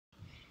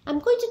I'm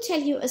going to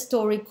tell you a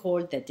story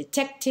called The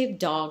Detective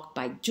Dog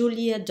by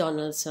Julia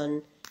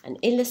Donaldson and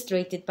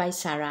illustrated by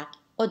Sara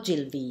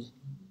Ogilvie.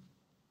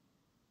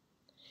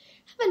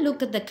 Have a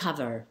look at the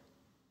cover.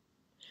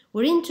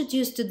 We're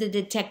introduced to the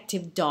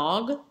detective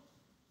dog,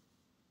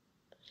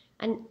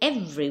 and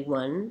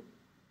everyone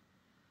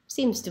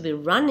seems to be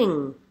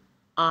running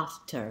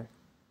after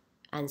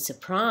and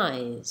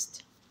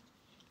surprised.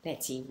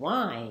 Let's see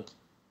why.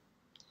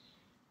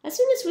 As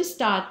soon as we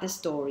start the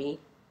story,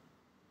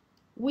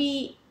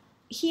 we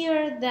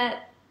hear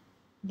that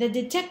the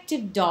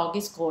detective dog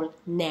is called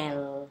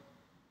Nell,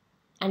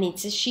 and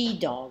it's a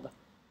she-dog,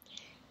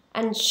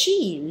 and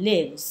she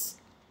lives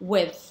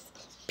with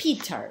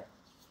Peter.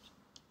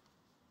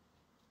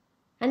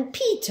 And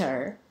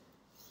Peter,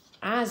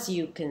 as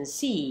you can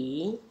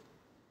see,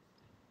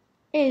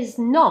 is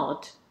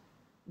not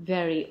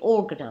very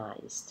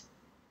organized.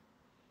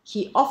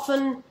 He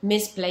often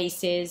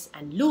misplaces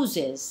and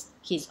loses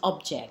his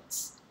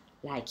objects,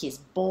 like his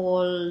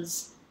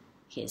balls,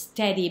 his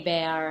teddy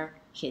bear,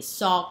 his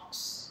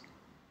socks.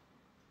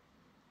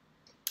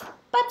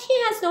 But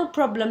he has no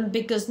problem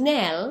because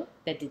Nell,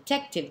 the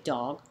detective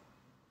dog,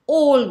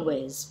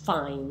 always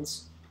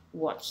finds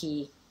what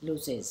he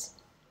loses.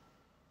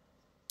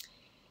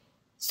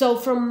 So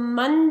from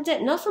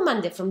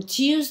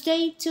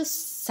Tuesday to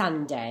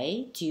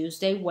Sunday,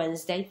 Tuesday,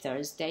 Wednesday,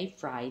 Thursday,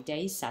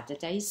 Friday,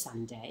 Saturday,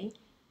 Sunday,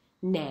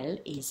 Nell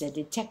is a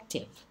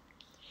detective.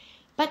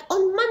 But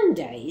on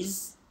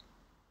Mondays,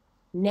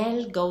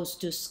 Nell goes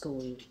to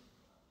school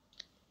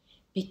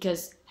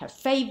because her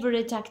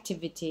favorite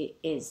activity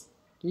is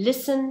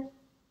listen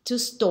to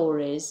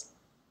stories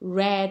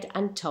read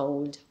and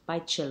told by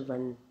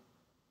children.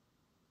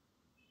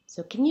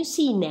 So can you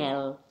see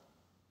Nell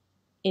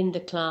in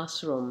the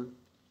classroom?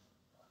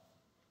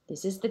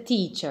 This is the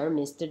teacher,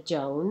 Mr.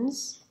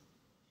 Jones.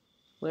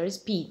 Where is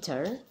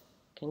Peter?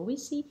 Can we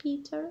see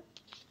Peter?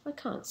 I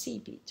can't see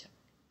Peter.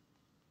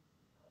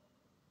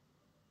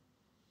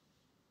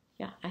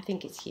 Yeah, I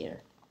think it's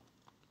here.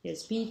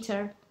 Here's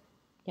Peter.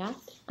 Yeah,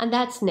 and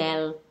that's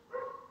Nell.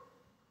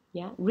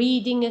 Yeah,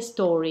 reading a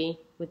story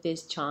with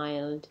this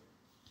child.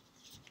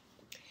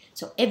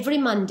 So every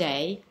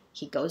Monday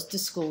he goes to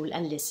school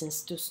and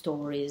listens to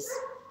stories.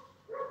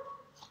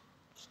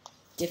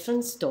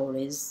 Different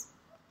stories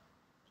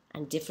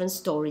and different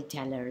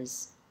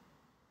storytellers.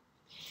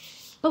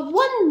 But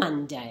one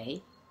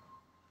Monday,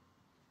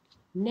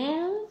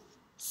 Nell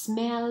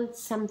smelled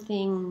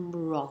something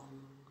wrong.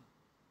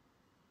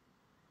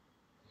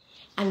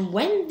 And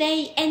when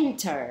they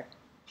enter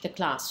the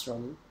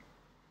classroom,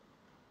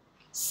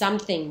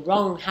 something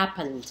wrong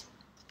happened.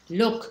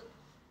 Look.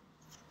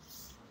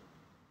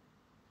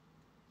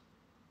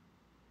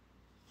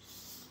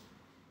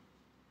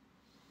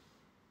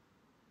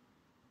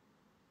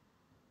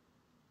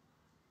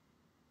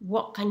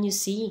 What can you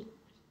see?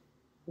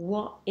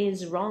 What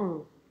is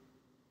wrong?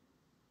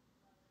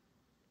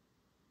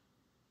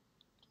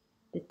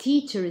 The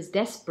teacher is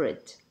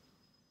desperate.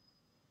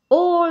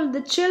 All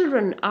the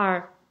children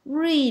are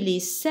really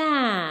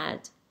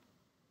sad.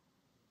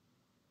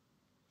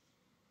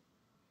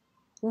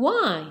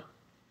 Why?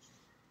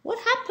 What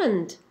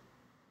happened?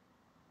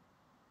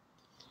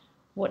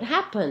 What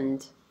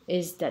happened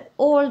is that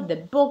all the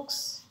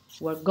books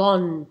were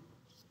gone.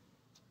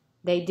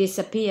 They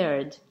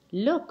disappeared.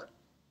 Look.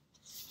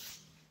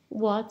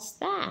 What's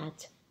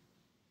that?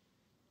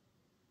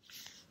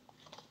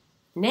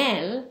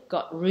 Nell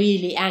got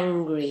really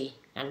angry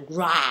and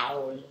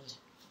growled.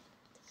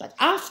 But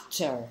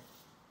after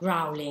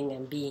growling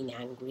and being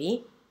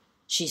angry,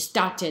 she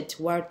started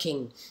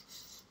working.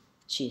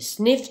 She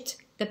sniffed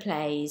the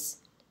place,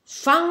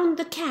 found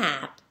the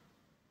cap,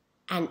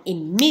 and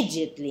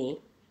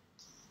immediately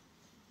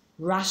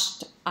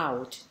rushed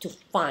out to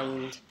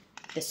find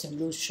the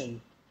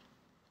solution.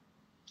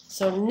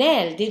 So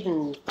Nell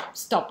didn't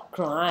stop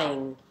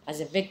crying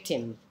as a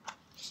victim.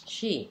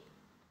 She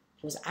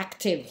was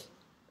active,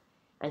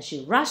 and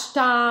she rushed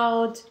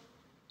out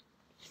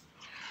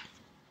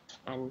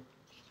and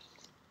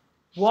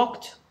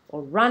walked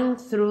or ran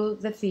through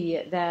the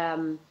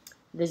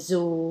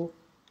zoo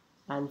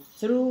and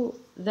through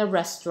the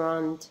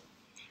restaurant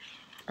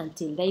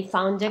until they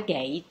found a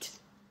gate.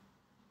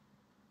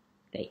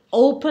 They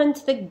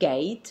opened the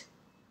gate.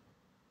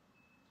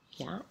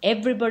 Yeah,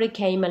 everybody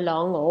came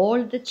along,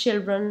 all the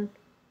children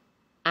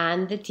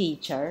and the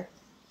teacher.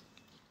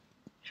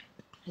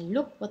 And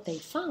look what they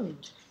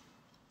found.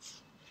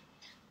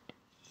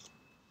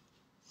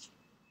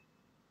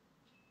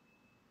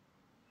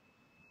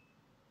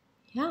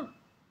 Yeah,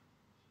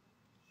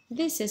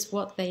 this is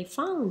what they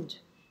found.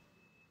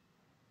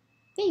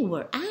 They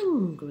were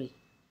angry.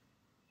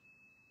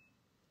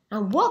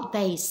 And what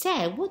they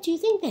said, what do you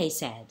think they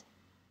said?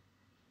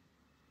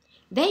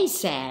 They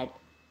said,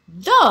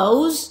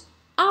 "Those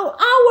are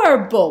our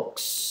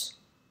books.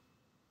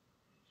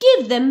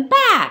 Give them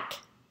back."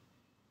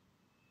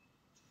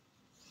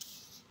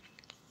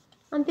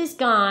 And this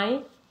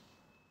guy,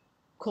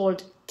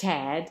 called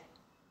Ted,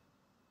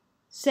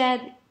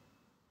 said,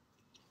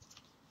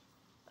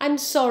 "I'm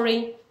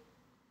sorry.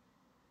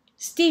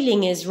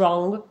 Stealing is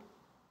wrong,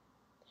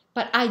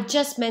 but I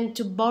just meant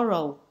to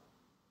borrow.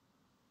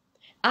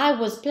 I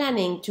was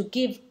planning to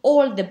give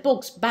all the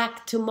books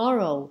back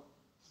tomorrow.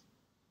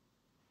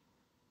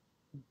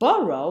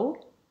 Borrow?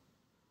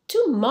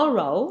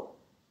 Tomorrow?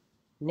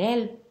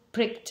 Nell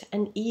pricked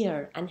an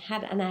ear and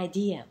had an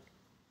idea.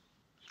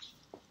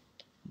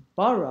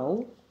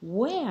 Borrow?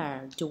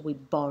 Where do we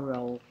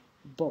borrow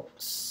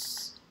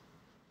books?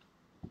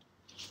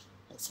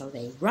 And so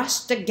they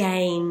rushed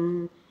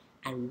again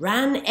and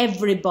ran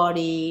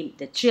everybody,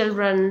 the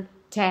children,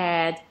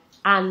 Ted,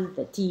 and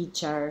the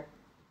teacher,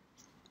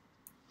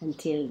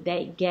 until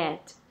they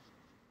get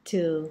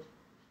to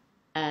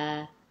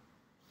a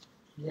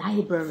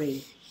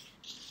library.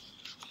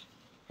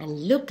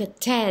 And look at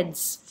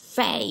Ted's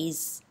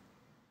face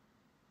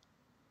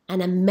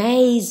and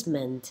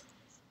amazement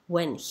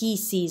when he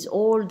sees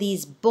all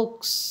these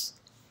books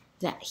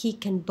that he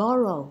can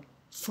borrow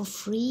for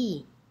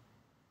free.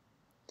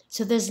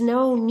 So there's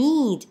no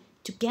need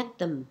to get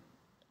them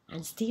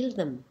and steal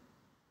them,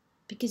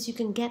 because you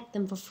can get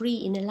them for free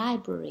in a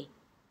library.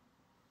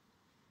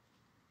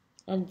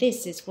 And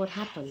this is what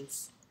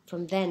happens.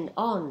 From then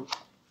on,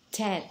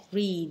 Ted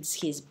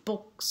reads his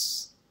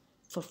books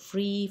for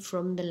free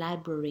from the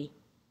library.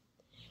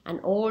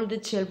 And all the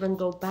children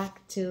go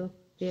back to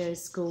their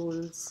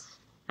schools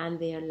and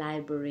their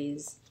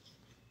libraries.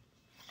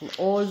 And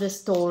all the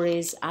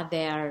stories are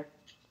there.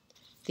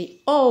 The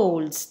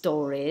old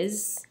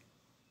stories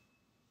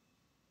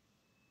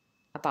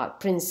about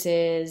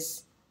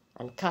princes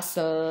and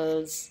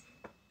castles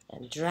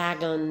and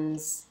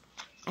dragons,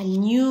 and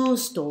new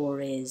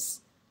stories,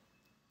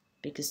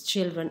 because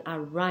children are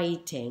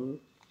writing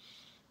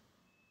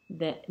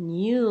the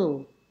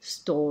new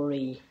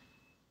story.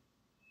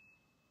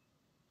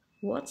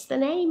 What's the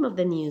name of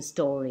the new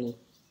story?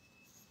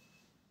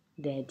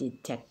 The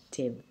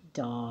Detective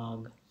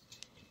Dog.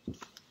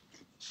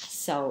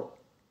 So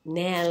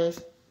Nell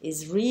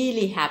is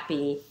really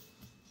happy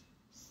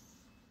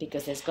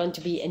because there's going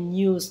to be a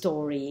new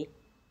story,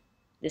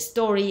 the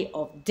story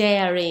of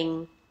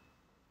daring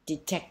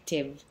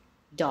detective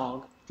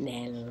dog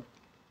Nell.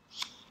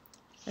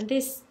 And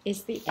this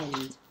is the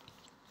end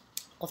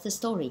of the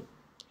story,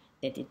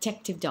 The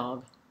Detective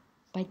Dog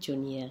by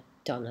Junior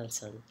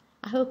Donaldson.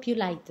 I hope you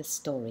liked the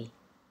story.